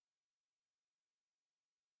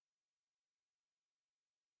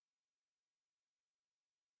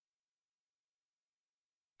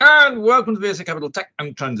And welcome to the VSA Capital Tech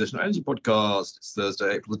and Transitional Energy Podcast. It's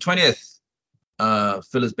Thursday, April the 20th.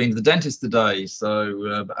 Phil has been to the dentist today,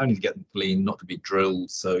 but only to get them clean, not to be drilled.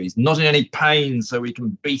 So he's not in any pain, so we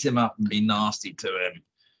can beat him up and be nasty to him.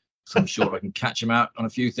 So I'm sure I can catch him out on a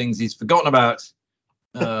few things he's forgotten about.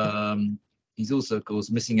 He's also, of course,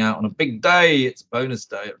 missing out on a big day. It's bonus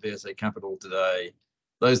day at VSA Capital today.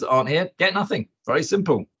 Those that aren't here get nothing. Very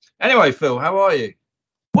simple. Anyway, Phil, how are you?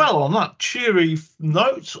 Well, on that cheery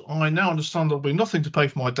note, I now understand there'll be nothing to pay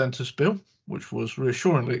for my dentist bill, which was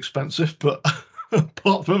reassuringly expensive. But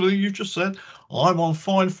apart from everything you just said, I'm on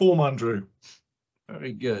fine form, Andrew.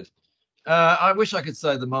 Very good. I wish I could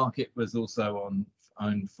say the market was also on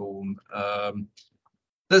fine form.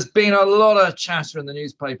 There's been a lot of chatter in the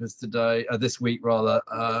newspapers today, this week rather,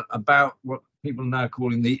 about what people are now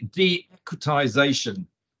calling the de-equitisation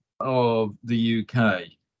of the UK.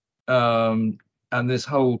 And this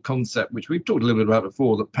whole concept, which we've talked a little bit about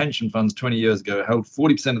before, that pension funds 20 years ago held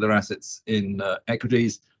 40% of their assets in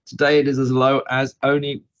equities. Today it is as low as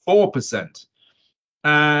only 4%.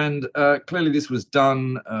 And clearly this was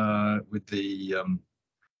done with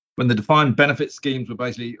when the defined benefit schemes were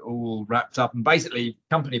basically all wrapped up. And basically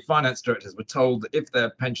company finance directors were told that if their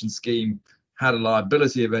pension scheme had a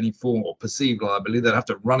liability of any form or perceived liability, they'd have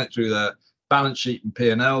to run it through their balance sheet and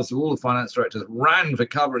P&L. So all the finance directors ran for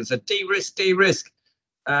cover and said, de-risk.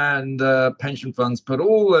 And pension funds put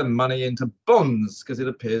all their money into bonds because it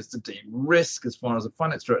appears to de-risk as far as a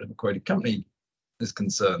finance director of a quoted company is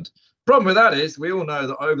concerned. Problem with that is we all know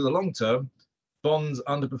that over the long term, bonds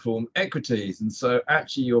underperform equities. And so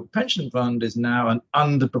actually your pension fund is now an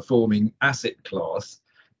underperforming asset class.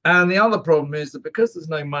 And the other problem is that because there's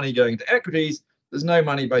no money going into equities, there's no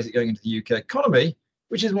money basically going into the UK economy,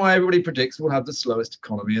 which is why everybody predicts we'll have the slowest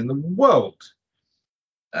economy in the world.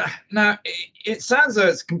 Now, it sounds as though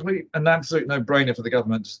it's an absolute no-brainer for the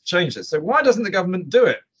government to change this. So why doesn't the government do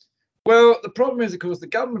it? Well, the problem is, of course, the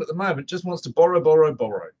government at the moment just wants to borrow.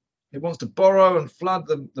 It wants to borrow and flood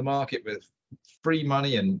the market with free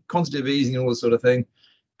money and quantitative easing and all this sort of thing.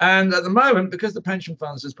 And at the moment, because the pension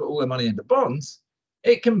funds just put all their money into bonds,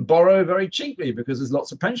 it can borrow very cheaply because there's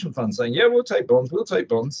lots of pension funds saying, yeah, we'll take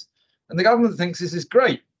bonds. And the government thinks this is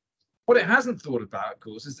great. What it hasn't thought about, of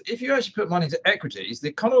course, is that if you actually put money into equities, the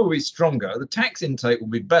economy will be stronger, the tax intake will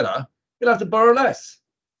be better, you'll have to borrow less.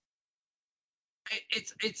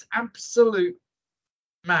 It's absolute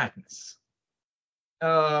madness.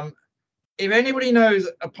 If anybody knows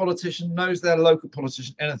a politician, knows their local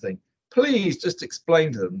politician, anything, please just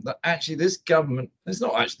explain to them that actually this government, it's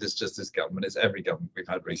not actually just this government, it's every government we've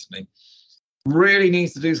had recently, really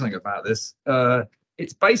needs to do something about this.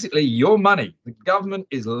 It's basically your money. The government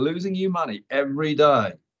is losing you money every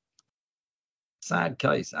day. Sad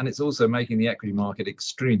case. And it's also making the equity market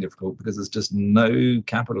extremely difficult because there's just no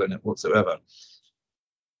capital in it whatsoever.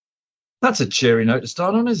 That's a cheery note to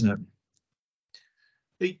start on, isn't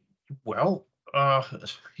it? Well,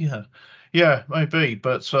 yeah, maybe.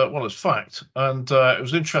 But, it's fact. And it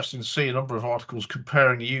was interesting to see a number of articles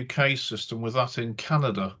comparing the UK system with that in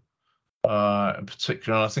Canada. In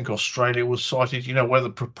particular, I think Australia was cited, where the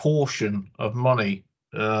proportion of money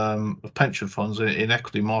of pension funds in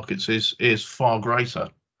equity markets is far greater,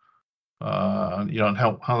 and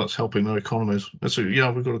how that's helping their economies. So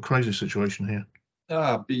we've got a crazy situation here.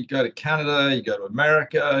 But you go to Canada, you go to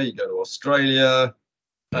America, you go to Australia.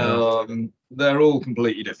 They're all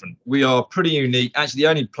completely different. We are pretty unique. Actually, the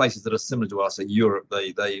only places that are similar to us are Europe.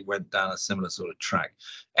 They went down a similar sort of track.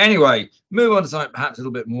 Anyway, move on to something perhaps a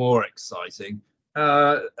little bit more exciting.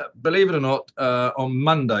 Believe it or not, on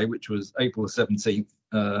Monday, which was April 17th,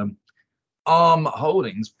 ARM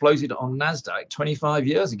Holdings floated on NASDAQ 25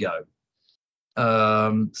 years ago.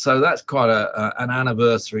 So that's quite an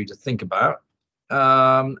anniversary to think about.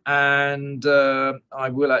 And I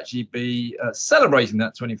will actually be celebrating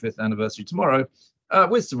that 25th anniversary tomorrow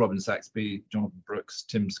with Sir Robin Saxby, Jonathan Brooks,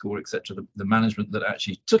 Tim Score, etc. The management that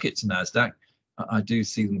actually took it to NASDAQ. I do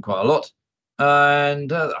see them quite a lot.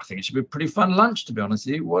 And I think it should be a pretty fun lunch, to be honest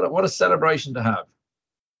with you. What a celebration to have.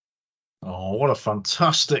 Oh, what a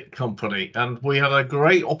fantastic company. And we had a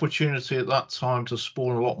great opportunity at that time to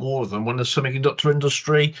spawn a lot more of them when the semiconductor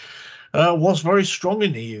industry was very strong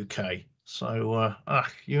in the UK. So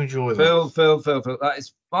you enjoy that. Phil, that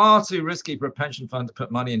is far too risky for a pension fund to put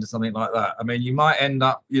money into something like that. I mean, you might end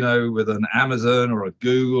up, with an Amazon or a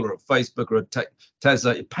Google or a Facebook or a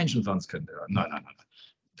Tesla. Your pension funds couldn't do it. No.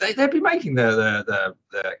 They'd be making their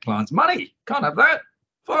clients money. Can't have that.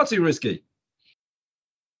 Far too risky.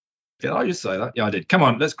 Did I just say that? Yeah, I did. Come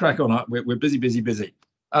on, let's crack on. We're busy.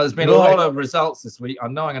 There's been a lot of results this week. I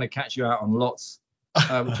know I'm going to catch you out on lots,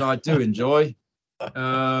 which I do enjoy.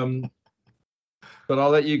 But I'll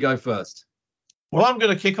let you go first. Well, I'm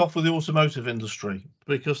going to kick off with the automotive industry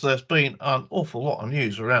because there's been an awful lot of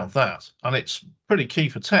news around that, and it's pretty key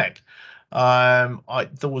for tech. There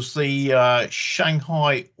was the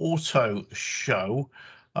Shanghai Auto Show,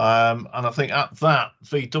 and I think at that,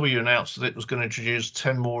 VW announced that it was going to introduce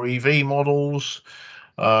 10 more EV models.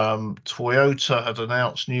 Toyota had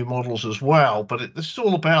announced new models as well, but this is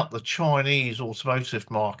all about the Chinese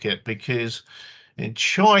automotive market, because in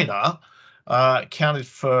China, accounted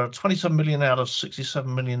for 27 million out of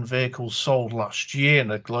 67 million vehicles sold last year in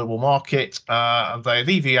the global market. And they had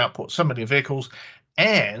EV output, 7 million vehicles.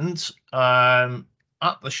 And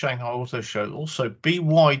at the Shanghai Auto Show, also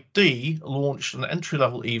BYD launched an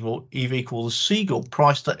entry-level EV called the Seagull,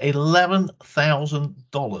 priced at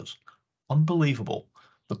 $11,000. Unbelievable,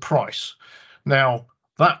 the price. Now,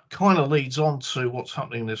 that kind of leads on to what's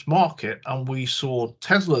happening in this market, and we saw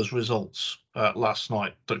Tesla's results last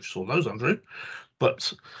night. Don't you saw those, Andrew?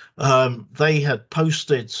 But they had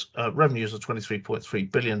posted revenues of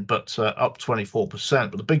 23.3 billion, but up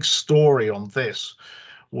 24%. But the big story on this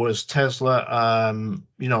was Tesla, and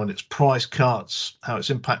its price cuts, how it's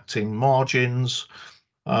impacting margins,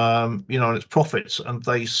 and its profits. And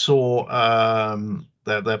they saw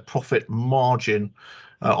their profit margin,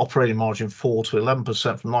 operating margin, fall to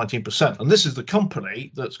 11% from 19%. And this is the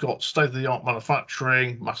company that's got state-of-the-art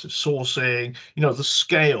manufacturing, massive sourcing, the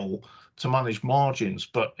scale to manage margins,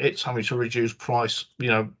 but it's having to reduce prices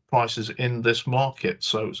in this market.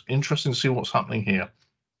 So it's interesting to see what's happening here.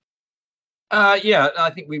 Yeah,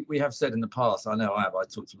 I think we have said in the past, I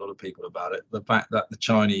talked to a lot of people about it, the fact that the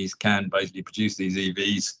Chinese can basically produce these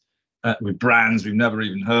EVs with brands we've never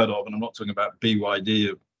even heard of. And I'm not talking about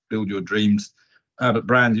BYD or Build Your Dreams, but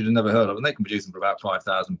brands you'd have never heard of, and they can produce them for about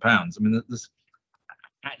 £5,000. I mean,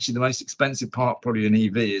 actually the most expensive part probably in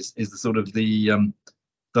EV is the sort of the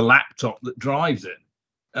laptop that drives it.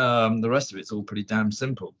 The rest of it's all pretty damn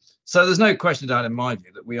simple. So there's no question about, in my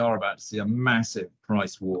view, that we are about to see a massive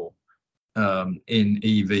price war in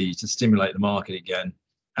EV to stimulate the market again,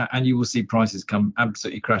 and you will see prices come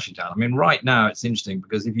absolutely crashing down. I mean, right now it's interesting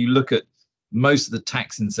because if you look at most of the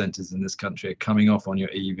tax incentives in this country are coming off on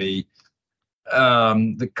your EV.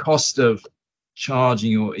 The cost of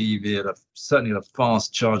charging your EV certainly at a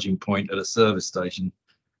fast charging point at a service station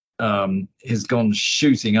has gone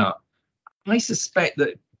shooting up. I suspect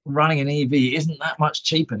that running an EV isn't that much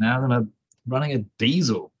cheaper now than running a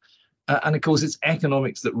diesel. And of course, it's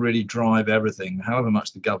economics that really drive everything. However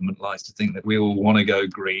much the government likes to think that we all want to go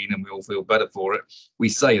green and we all feel better for it, we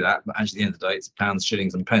say that, but actually at the end of the day, it's pounds,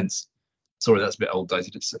 shillings and pence. Sorry, that's a bit old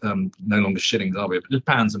dated. It's no longer shillings, are we? But just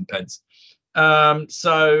pounds and pence. Yeah,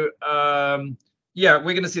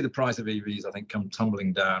 we're going to see the price of EVs, I think, come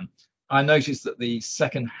tumbling down. I noticed that the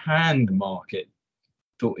second-hand market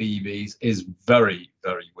for EVs is very,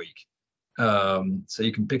 very weak. So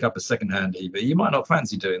you can pick up a second-hand EV. You might not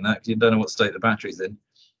fancy doing that because you don't know what state the battery's in,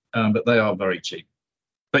 but they are very cheap.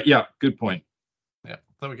 But yeah, good point. Yeah,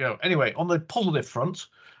 there we go. Anyway, on the positive front,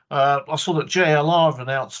 I saw that JLR have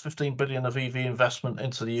announced 15 billion of EV investment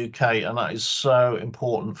into the UK, and that is so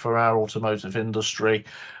important for our automotive industry,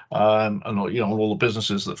 and all the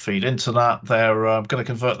businesses that feed into that. They're going to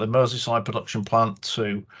convert the Merseyside production plant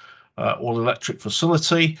to all-electric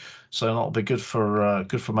facility, so that'll be good for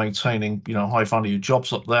maintaining high-value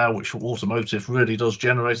jobs up there, which automotive really does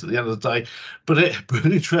generate at the end of the day. But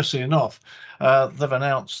interesting enough, they've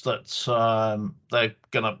announced that they're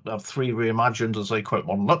going to have 3 reimagined, as they quote,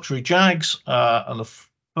 modern luxury Jags, and the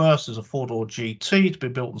first is a 4-door GT to be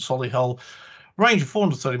built in Solihull, range of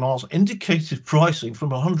 430 miles, indicative pricing from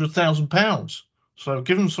 £100,000. So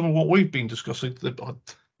given some of what we've been discussing, they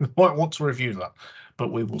might want to review that,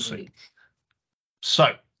 but we will see.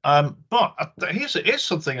 So, but here's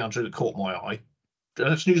something, Andrew, that caught my eye.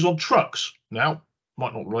 And it's news on trucks. Now,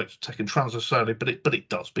 might not relate to tech and trans necessarily, but it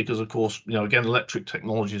does, because of course, again, electric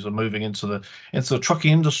technologies are moving into the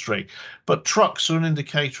trucking industry. But trucks are an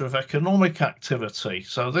indicator of economic activity.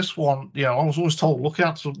 So this one, I was always told, look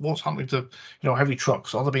out to what's happening to heavy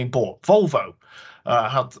trucks. Are they being bought? Volvo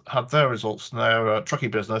had their results in their trucking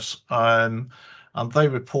business, and they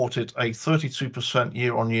reported a 32%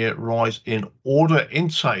 year-on-year rise in order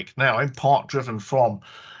intake. Now, in part driven from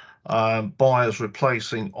buyers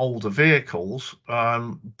replacing older vehicles,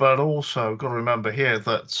 but also got to remember here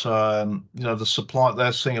that the supply,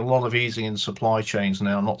 they're seeing a lot of easing in supply chains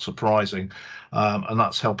now, not surprising, and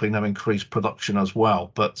that's helping them increase production as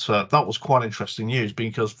well. But that was quite interesting news,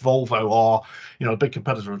 because Volvo are a big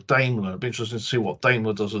competitor of Daimler. It'd be interesting to see what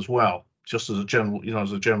Daimler does as well, just as a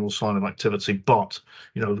general sign of activity, but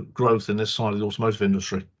growth in this side of the automotive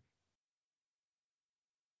industry.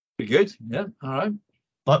 Be good. Yeah. All right.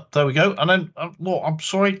 But there we go. And then, well, I'm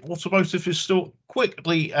sorry, automotive is still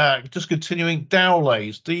quickly just continuing.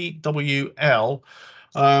 Dowlays, DWL.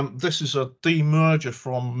 This is a demerger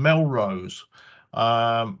from Melrose.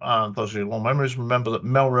 And those of you with long memories remember that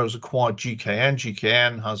Melrose acquired GKN.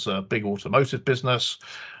 GKN has a big automotive business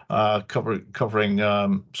covering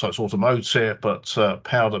so it's automotive, but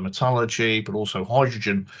powder metallurgy, but also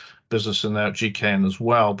hydrogen business in there at GKN as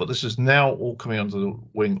well. But this is now all coming under the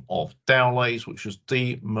wing of Dowlays, which has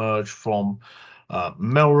de-merged from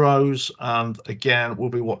Melrose. And again, we'll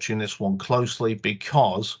be watching this one closely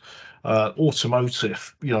because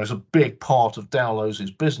automotive, is a big part of Dowlays'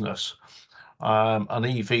 business. And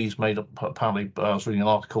EVs made up, apparently, I was reading an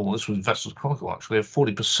article, this was Investors Chronicle actually,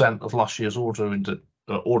 40% of last year's order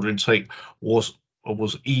intake was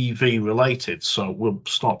EV related. So we'll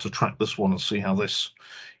start to track this one and see how this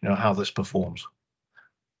performs.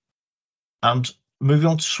 And moving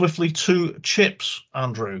on swiftly to chips,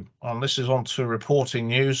 Andrew, and this is on to reporting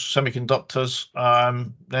news. Semiconductors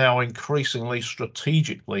now increasingly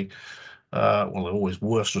strategically, well, they always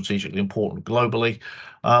were strategically important globally,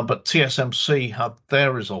 but TSMC had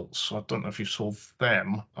their results. I don't know if you saw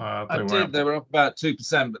them. They were up about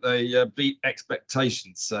 2%, but they beat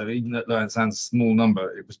expectations. So even though it sounds a small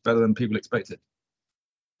number, it was better than people expected.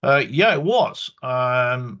 Yeah, it was.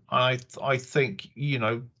 I think,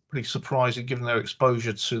 pretty surprising given their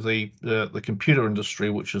exposure to the computer industry,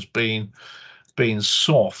 which has been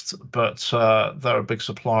soft, but they're a big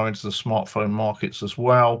supplier into the smartphone markets as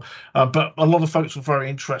well. But a lot of folks were very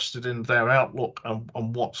interested in their outlook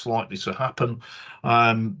and what's likely to happen,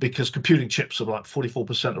 because computing chips are like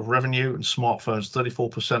 44% of revenue and smartphones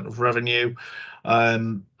 34% of revenue.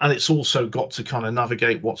 And it's also got to kind of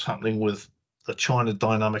navigate what's happening with the China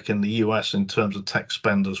dynamic in the US in terms of tech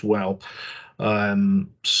spend as well.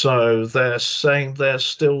 So they're saying they're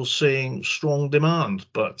still seeing strong demand,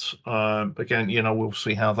 but again, we'll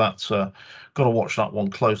see how that's got to watch that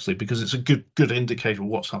one closely because it's a good indicator of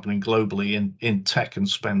what's happening globally in tech and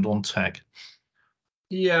spend on tech.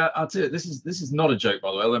 Yeah, I'll tell you, this is not a joke,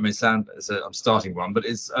 by the way. Let me sound as I'm starting one, but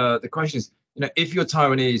it's the question is, if you're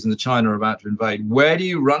Taiwanese and the China are about to invade, where do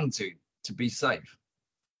you run to be safe?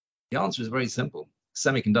 The answer is very simple: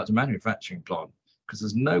 semiconductor manufacturing plant. Because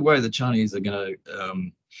there's no way the Chinese are going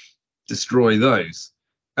to destroy those.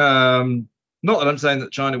 Not that I'm saying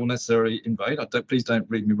that China will necessarily invade. Please don't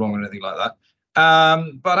read me wrong or anything like that.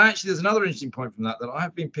 But actually, there's another interesting point from that I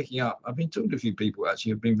have been picking up. I've been talking to a few people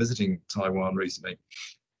actually who've been visiting Taiwan recently,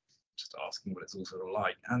 just asking what it's all sort of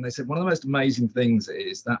like. And they said one of the most amazing things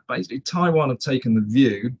is that basically Taiwan have taken the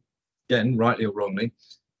view, again, rightly or wrongly,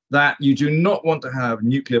 that you do not want to have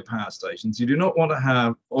nuclear power stations. You do not want to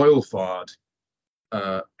have oil-fired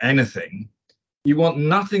anything. You want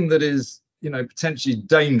nothing that is, potentially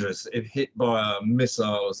dangerous if hit by a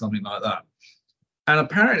missile or something like that. And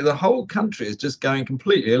apparently the whole country is just going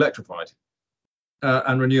completely electrified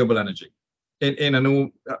and renewable energy in a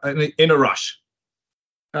rush.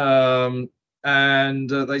 And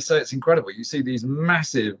they say it's incredible. You see these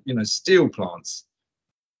massive, steel plants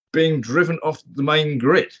being driven off the main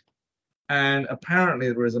grid. And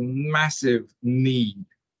apparently there is a massive need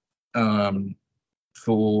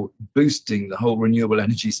for boosting the whole renewable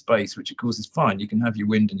energy space, which of course is fine. You can have your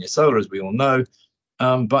wind and your solar, as we all know,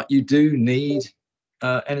 but you do need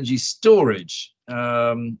energy storage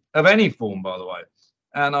of any form, by the way.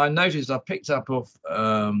 And I noticed, I picked up off,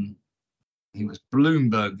 I think it was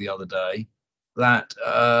Bloomberg the other day, that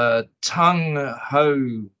Tung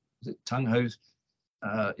Ho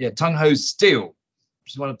Steel,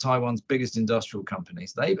 which is one of Taiwan's biggest industrial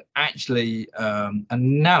companies, they've actually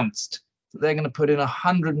announced that they're going to put in a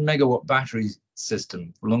 100 megawatt battery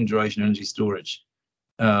system for long duration energy storage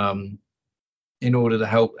in order to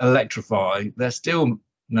help electrify their steel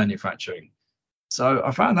manufacturing. So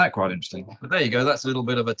I found that quite interesting. But there you go. That's a little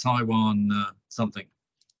bit of a Taiwan something.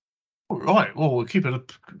 All right. Well,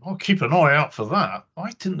 I'll keep an eye out for that.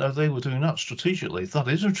 I didn't know they were doing that strategically. That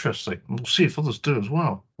is interesting. We'll see if others do as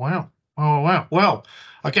well. Wow. Oh, wow. Well,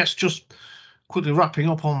 I guess just quickly wrapping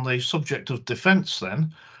up on the subject of defence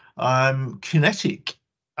then. Kinetic,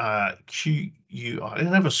 I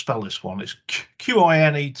never spell this one. It's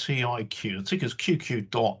QINETIQ. The ticker's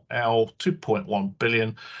QQ.L, 2.1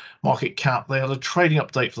 billion market cap. They had a trading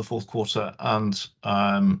update for the fourth quarter and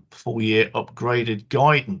full year upgraded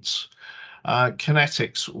guidance.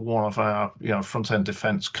 Kinetic's one of our front-end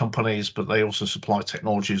defence companies, but they also supply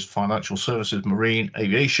technologies, financial services, marine,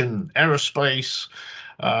 aviation, aerospace.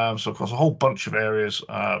 So across a whole bunch of areas,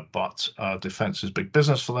 but defense is big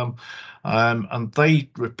business for them. And they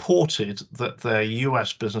reported that their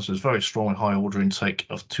US business is very strong with high order intake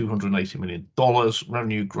of $280 million,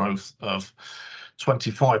 revenue growth of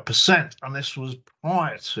 25%, and this was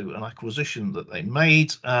prior to an acquisition that they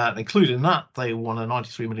made. Including that, they won a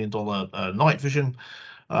 $93 million night vision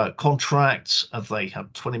contract. They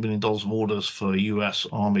had $20 million of orders for US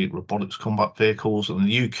Army robotics combat vehicles, and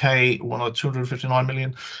the UK won a £259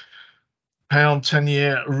 million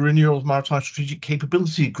 10-year renewal of maritime strategic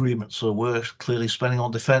capability agreement. So we're clearly spending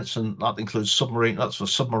on defence, and that includes submarine. That's for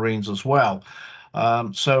submarines as well.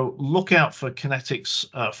 So look out for Kinetic's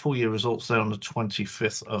full year results there on the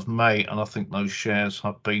 25th of May, and I think those shares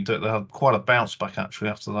have been, they had quite a bounce back actually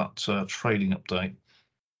after that trading update.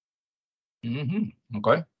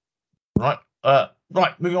 Okay. Right.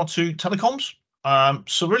 Right. Moving on to telecoms.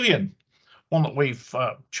 Cerillion, one that we've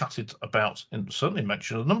chatted about and certainly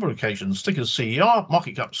mentioned on a number of occasions. Ticker CER,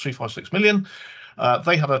 market cap is 356 million.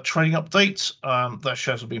 They had a trading update. Their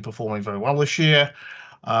shares have been performing very well this year.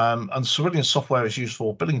 And Cerillion software is used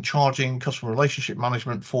for billing, charging, customer relationship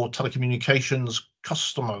management for telecommunications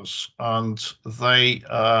customers. And they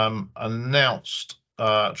announced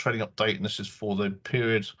trading update, and this is for the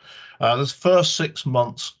period, the first 6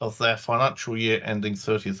 months of their financial year ending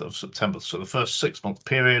 30th of September. So the first 6 month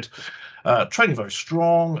period, trading very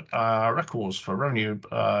strong, records for revenue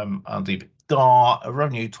and EBITDA,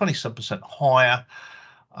 revenue 27% higher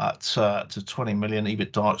to 20 million,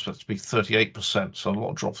 EBITDA expected to be 38%, so a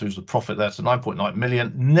lot of drop throughs the profit there to 9.9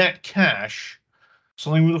 million. Net cash,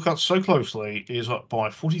 something we look at so closely, is up by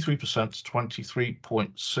 43% to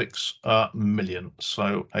 23.6 million.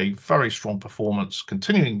 So a very strong performance,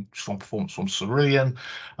 continuing strong performance from Cerillion,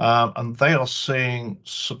 and they are seeing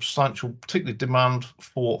substantial, particularly demand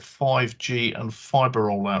for 5G and fiber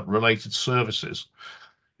rollout related services.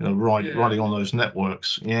 Riding on those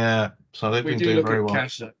networks. Yeah, so they've been doing very well.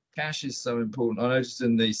 Cash is so important. I noticed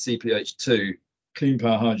in the CPH2, Clean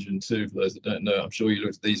Power Hydrogen 2, for those that don't know, I'm sure you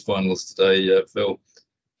looked at these finals today, Phil.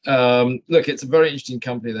 Look, it's a very interesting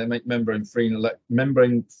company. They make membrane-free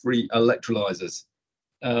electrolyzers.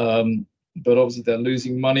 But obviously they're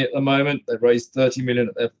losing money at the moment. They've raised 30 million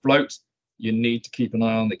at their float. You need to keep an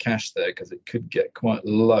eye on the cash there because it could get quite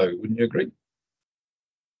low. Wouldn't you agree?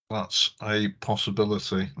 That's a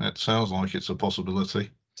possibility. It sounds like it's a possibility.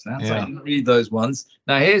 Sounds like you didn't read those ones.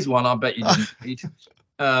 Now, here's one I bet you didn't read,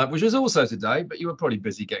 which was also today, but you were probably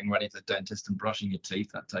busy getting ready for the dentist and brushing your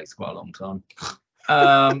teeth. That takes quite a long time.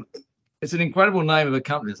 It's an incredible name of a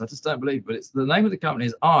company. I just don't believe, but it's the name of the company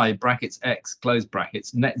is I brackets X close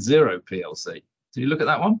brackets Net Zero PLC. Did you look at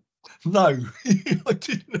that one? No, I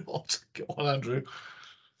did not. Go on, Andrew.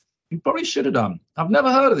 You probably should have done. I've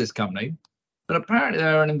never heard of this company. But apparently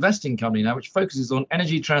they're an investing company now which focuses on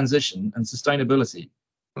energy transition and sustainability.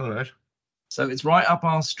 All right. So it's right up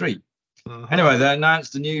our street. Anyway, they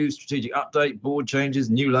announced a new strategic update, board changes,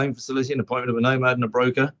 new loan facility, and appointment of a nomad and a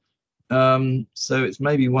broker. So it's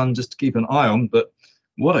maybe one just to keep an eye on, but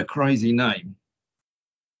what a crazy name.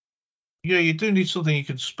 Yeah, you do need something you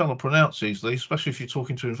can spell and pronounce easily, especially if you're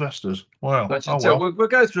talking to investors. Wow. We'll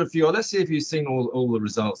go through a few. Let's see if you've seen all the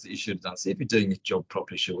results that you should have done. See if you're doing your job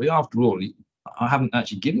properly, shall we? After all, I haven't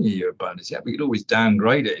actually given you a bonus yet. We could always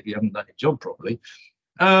downgrade it if you haven't done your job properly.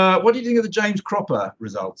 What do you think of the James Cropper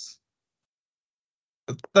results?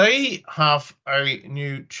 They have a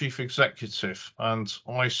new chief executive, and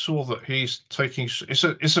I saw that he's taking.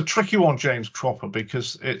 It's a tricky one, James Cropper,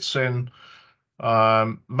 because it's in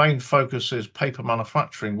main focus is paper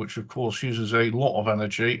manufacturing, which of course uses a lot of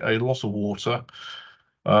energy, a lot of water.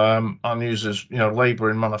 And uses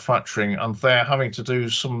labor in manufacturing, and they're having to do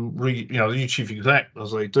some the new chief exec,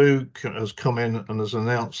 as they do, has come in and has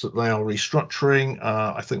announced that they are restructuring.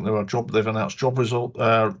 I think they've announced job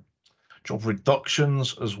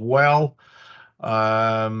reductions as well.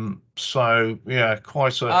 So yeah,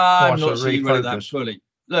 quite a refocus. Fully.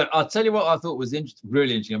 Look, I'll tell you what I thought was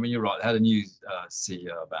really interesting. I mean, you're right. They had a new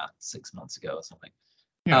CEO about 6 months ago or something.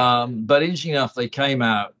 Yeah. But interesting enough, they came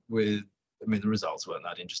out with. I mean, the results weren't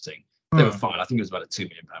that interesting. They were fine. I think it was about a £2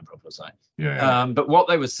 million profit or something. Yeah. But what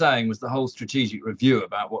they were saying was the whole strategic review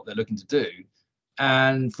about what they're looking to do.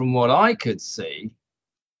 And from what I could see,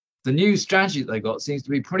 the new strategy that they got seems to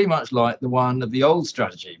be pretty much like the one of the old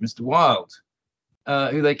strategy, Mr. Wild,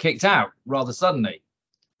 who they kicked out rather suddenly.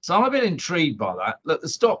 So I'm a bit intrigued by that. Look, the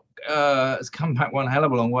stock has come back one hell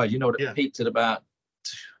of a long way. It peaked at about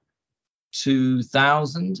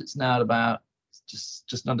 2,000. It's now at about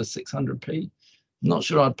just under 600p. I'm not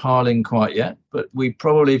sure I'd pile in quite yet, but we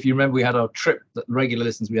probably, if you remember, we had our trip, that regular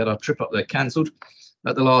listeners, we had our trip up there cancelled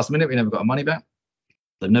at the last minute. We never got our money back.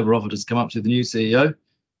 They've never offered us to come up to the new CEO,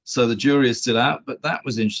 so the jury is still out. But that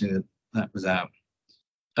was interesting that was out.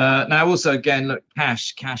 Now, also, again, look,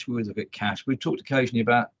 cash. We always look at cash. We've talked occasionally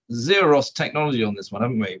about Xeros Technology on this one,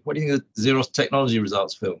 haven't we? What do you think of the Xeros Technology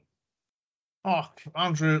results, Phil? Oh,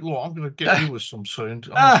 Andrew, look, I'm going to get you with some soon.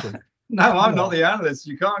 No, I'm not the analyst.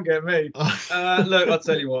 You can't get me. Look, I'll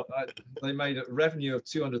tell you what. They made a revenue of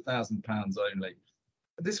 £200,000 only.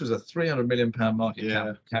 This was a £300 million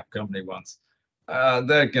market cap company once.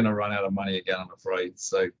 They're going to run out of money again, I'm afraid.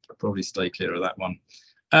 So I'll probably stay clear of that one.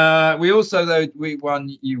 We also, though,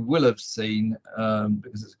 one you will have seen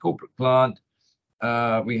because it's a corporate client.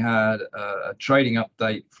 We had a trading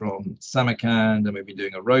update from Samarkand, and we'll be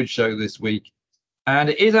doing a roadshow this week. And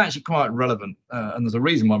it is actually quite relevant. And there's a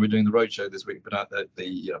reason why we're doing the roadshow this week, but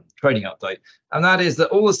the trading update. And that is that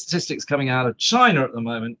all the statistics coming out of China at the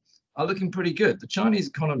moment are looking pretty good. The Chinese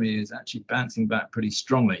economy is actually bouncing back pretty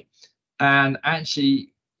strongly. And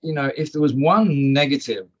actually, you know, if there was one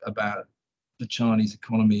negative about the Chinese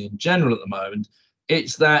economy in general at the moment,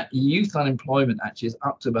 it's that youth unemployment actually is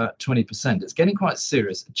up to about 20%. It's getting quite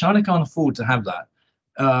serious. China can't afford to have that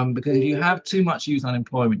because if you have too much youth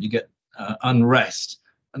unemployment, you get unrest,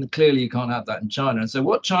 and clearly you can't have that in China. And so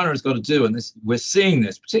what China has got to do, and this we're seeing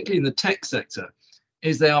this particularly in the tech sector,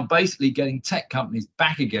 is they are basically getting tech companies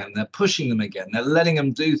back again. They're pushing them again. They're letting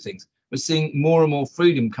them do things. We're seeing more and more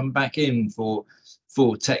freedom come back in for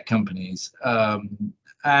tech companies,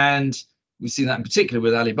 and we've seen that in particular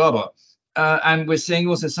with Alibaba. And we're seeing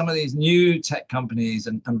also some of these new tech companies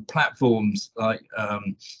and platforms like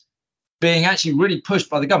being actually really pushed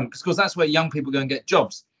by the government, because that's where young people go and get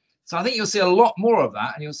jobs. So I think you'll see a lot more of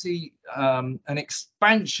that, and you'll see an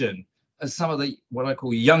expansion of some of the what I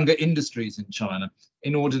call younger industries in China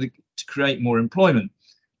in order to create more employment.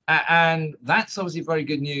 And that's obviously very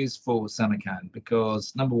good news for Samarkand,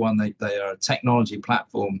 because number one, they are a technology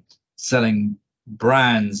platform selling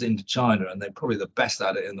brands into China, and they're probably the best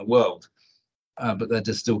at it in the world. But they're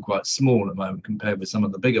just still quite small at the moment compared with some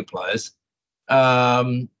of the bigger players.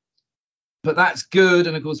 But that's good.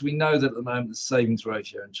 And of course, we know that at the moment, the savings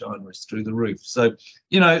ratio in China is through the roof. So,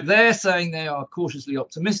 you know, they're saying they are cautiously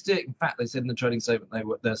optimistic. In fact, they said in the trading statement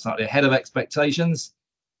they're slightly ahead of expectations.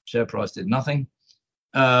 Share price did nothing.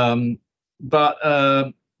 But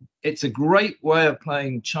it's a great way of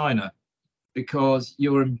playing China, because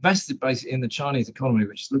you're invested basically in the Chinese economy,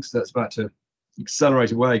 which looks like it's about to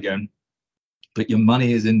accelerate away again. But your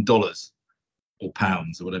money is in dollars or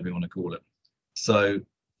pounds or whatever you want to call it. So,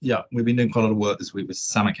 yeah, we've been doing quite a lot of work this week with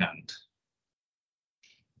Samarkand.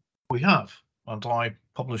 We have, and I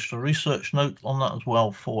published a research note on that as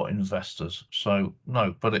well for investors. So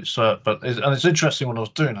no, but it's interesting when I was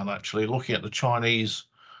doing that, actually looking at the Chinese,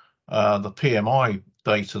 the PMI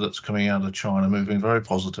data that's coming out of China moving very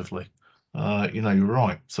positively. You know, you're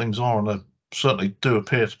right. Things are certainly do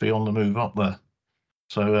appear to be on the move up there.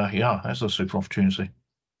 So yeah, that's a super opportunity.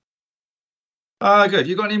 Good.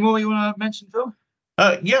 You got any more you want to mention, Phil?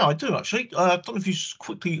 Yeah, I do actually. I don't know if you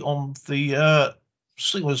quickly on the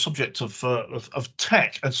still with the subject of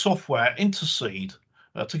tech and software. Interseed,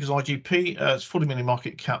 ticker's IGP. It's $40 million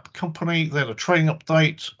market cap company. They had a trading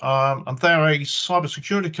update, and they're a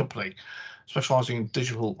cybersecurity company specializing in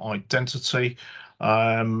digital identity.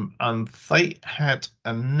 And they had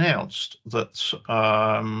announced that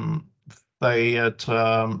they had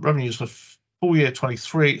revenues for full year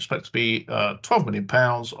 23 expect to be £12 million,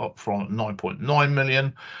 up from 9.9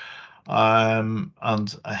 million,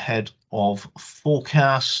 and ahead of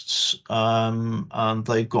forecasts. And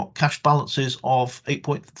they've got cash balances of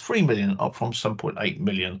 8.3 million, up from 7.8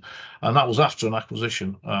 million, and that was after an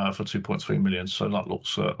acquisition for 2.3 million. So that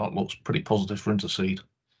looks pretty positive for Interseed.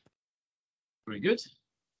 Very good.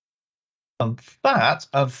 And that,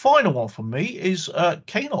 and final one for me is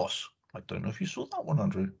Kainos. I don't know if you saw that one,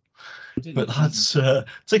 Andrew. But that's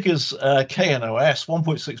tickers KNOS,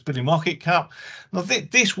 1.6 billion market cap. Now,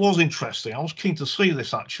 this was interesting. I was keen to see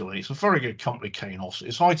this, actually. It's a very good company, Kainos.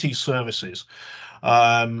 It's IT services.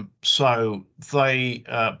 So they,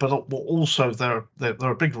 but also they're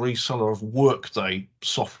a big reseller of Workday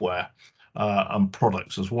software and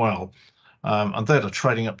products as well. And they had a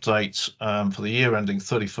trading update for the year ending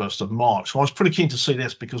 31st of March. So I was pretty keen to see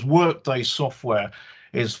this, because Workday software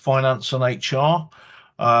is finance and HR.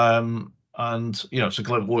 And you know, it's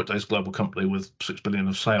Workday's a global company with 6 billion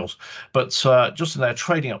of sales. But just in their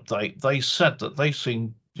trading update, they said that they've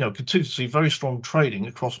seen, continue to see very strong trading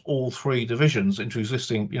across all three divisions into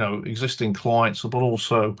existing clients, but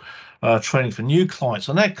also trading for new clients.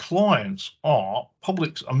 And their clients are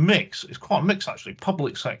a mix. It's quite a mix, actually: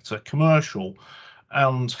 public sector, commercial,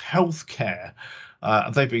 and healthcare.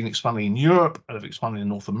 They've been expanding in Europe, they've expanded in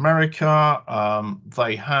North America.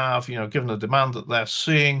 They have, given the demand that they're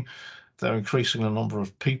seeing, they're increasing the number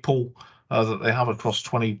of people that they have across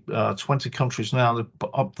 20 countries now. They're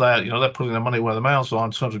up there, they're putting their money where their mouths are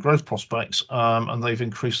in terms of growth prospects, and they've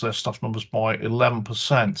increased their staff numbers by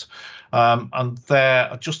 11%. And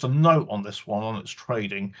there, just a note on this one, on its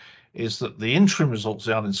trading, is that the interim results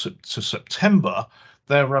out to September,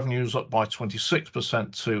 their revenue is up by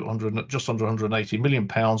 26% to just under 180 million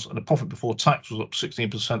pounds, and the profit before tax was up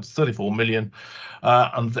 16% to 34 million.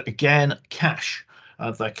 And again, cash.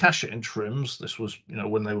 Their cash at interims, this was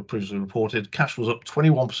when they were previously reported, cash was up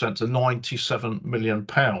 21% to 97 million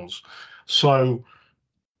pounds. So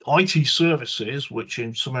IT services, which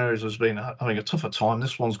in some areas has been having a tougher time,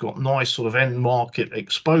 this one's got nice sort of end market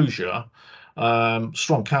exposure,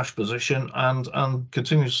 strong cash position, and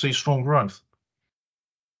continues to see strong growth.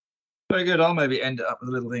 Very good. I'll maybe end it up with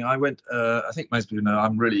a little thing. I think most people know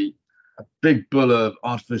I'm really a big bull of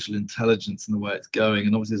artificial intelligence and the way it's going.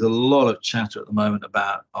 And obviously, there's a lot of chatter at the moment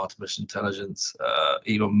about artificial intelligence.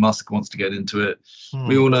 Elon Musk wants to get into it.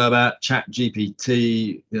 We all know about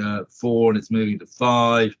ChatGPT 4 and it's moving to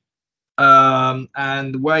 5.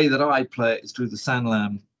 And the way that I play it is through the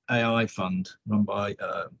Sanlam AI fund run by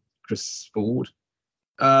Chris Ford.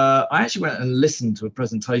 I actually went and listened to a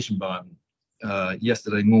presentation by him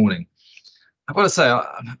yesterday morning. I've got to say,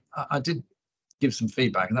 I did give some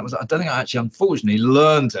feedback, and that was, I don't think I actually, unfortunately,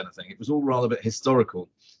 learned anything. It was all rather a bit historical.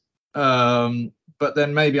 But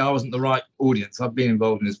then maybe I wasn't the right audience. I've been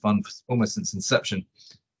involved in his fund almost since inception.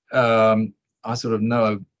 I sort of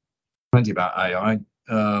know plenty about AI.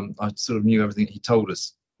 I sort of knew everything he told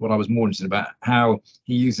us. What I was more interested about, how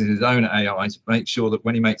he uses his own AI to make sure that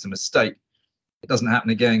when he makes a mistake, it doesn't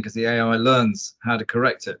happen again, because the AI learns how to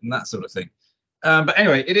correct it and that sort of thing. But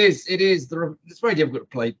anyway, it's very difficult to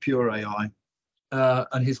play pure AI,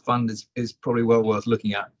 and his fund is probably well worth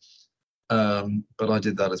looking at. But I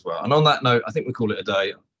did that as well. And on that note, I think we call it a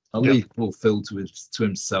day. I'll leave poor Phil to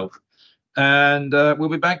himself, and we'll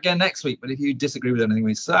be back again next week. But if you disagree with anything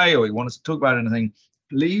we say, or you want us to talk about anything,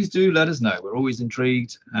 please do let us know. We're always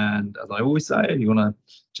intrigued, and as I always say, if you want to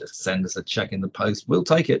just send us a check in the post, we'll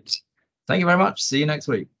take it. Thank you very much. See you next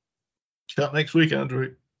week. Chat next week,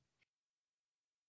 Andrew.